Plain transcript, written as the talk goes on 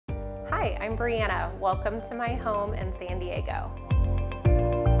Hi, I'm Brianna. Welcome to my home in San Diego.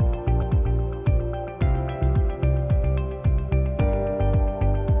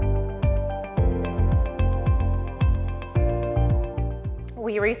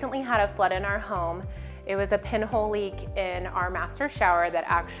 We recently had a flood in our home. It was a pinhole leak in our master shower that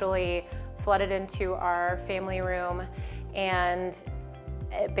actually flooded into our family room, and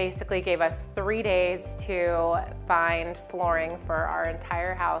it basically gave us 3 days to find flooring for our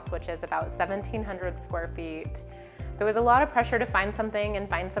entire house, which is about 1,700 square feet. It was a lot of pressure to find something and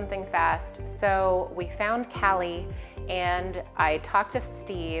find something fast. So we found Cali, and I talked to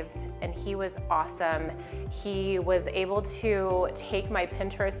Steve, and he was awesome. He was able to take my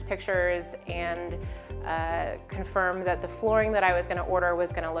Pinterest pictures and confirm that the flooring that I was gonna order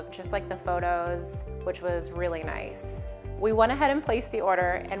was gonna look just like the photos, which was really nice. We went ahead and placed the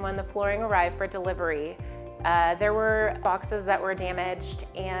order, and when the flooring arrived for delivery, there were boxes that were damaged,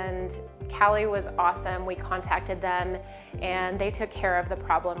 and Cali was awesome. We contacted them and they took care of the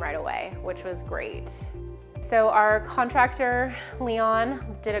problem right away, which was great. So our contractor,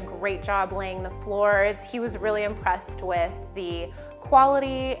 Leon, did a great job laying the floors. He was really impressed with the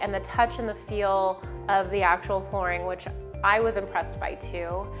quality and the touch and the feel of the actual flooring, which I was impressed by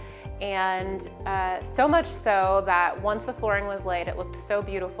too. And so much so that once the flooring was laid, it looked so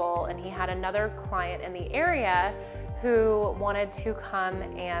beautiful, and he had another client in the area who wanted to come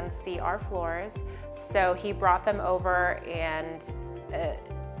and see our floors. So he brought them over, and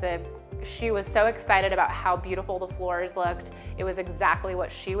she was so excited about how beautiful the floors looked. It was exactly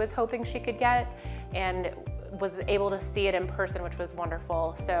what she was hoping she could get, and was able to see it in person, which was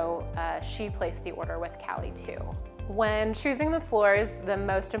wonderful. So she placed the order with Cali too. When choosing the floors, the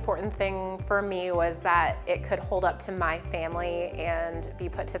most important thing for me was that it could hold up to my family and be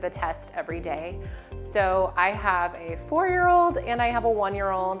put to the test every day. So I have a 4-year-old and I have a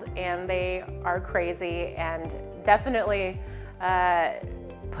 1-year-old, and they are crazy and definitely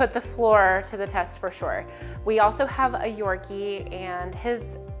put the floor to the test for sure. We also have a Yorkie, and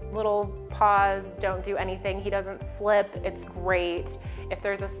his little paws don't do anything. He doesn't slip. It's great. If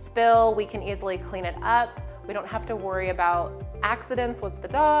there's a spill, we can easily clean it up. We don't have to worry about accidents with the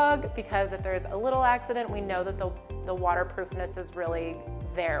dog, because if there's a little accident, we know that the waterproofness is really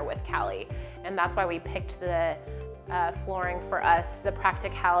there with Cali. And that's why we picked the flooring for us. The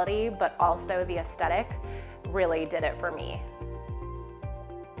practicality, but also the aesthetic, really did it for me.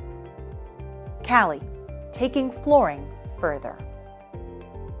 Cali, taking flooring further.